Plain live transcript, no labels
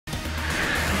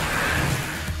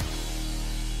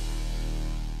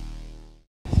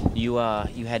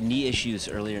You had knee issues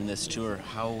earlier in this tour.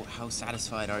 How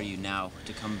satisfied are you now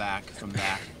to come back from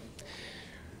that?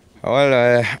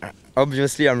 Well,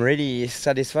 obviously I'm really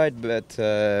satisfied, but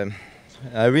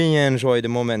I really enjoy the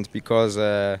moment because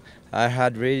I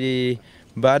had really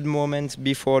bad moments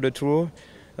before the tour.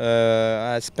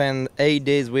 I spent 8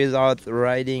 days without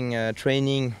riding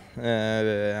training.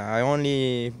 I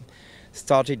only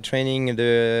started training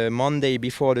the Monday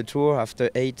before the tour after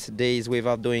 8 days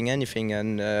without doing anything,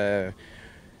 and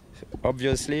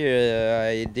obviously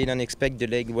I didn't expect the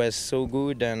leg was so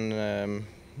good. And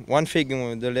one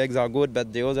thing, the legs are good,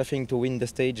 but the other thing, to win the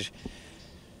stage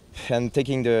and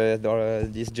taking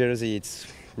this jersey, it's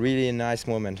really a nice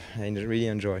moment. I really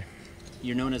enjoy.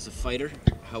 You're known as a fighter.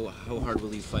 How hard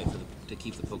will you fight to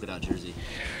keep the polka dot jersey?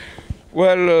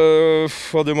 Well,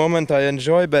 for the moment I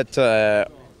enjoy, but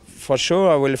for sure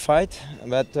I will fight.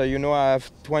 But I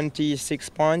have 26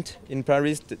 points in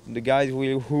Paris. The guys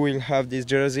who will have this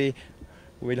jersey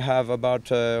will have about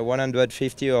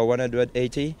 150 or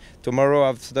 180. Tomorrow,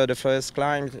 after the first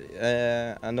climb,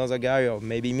 another guy, or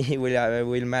maybe me,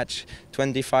 will match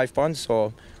 25 points.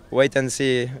 So wait and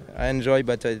see. I enjoy,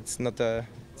 but it's not.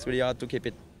 It's really hard to keep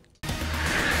it.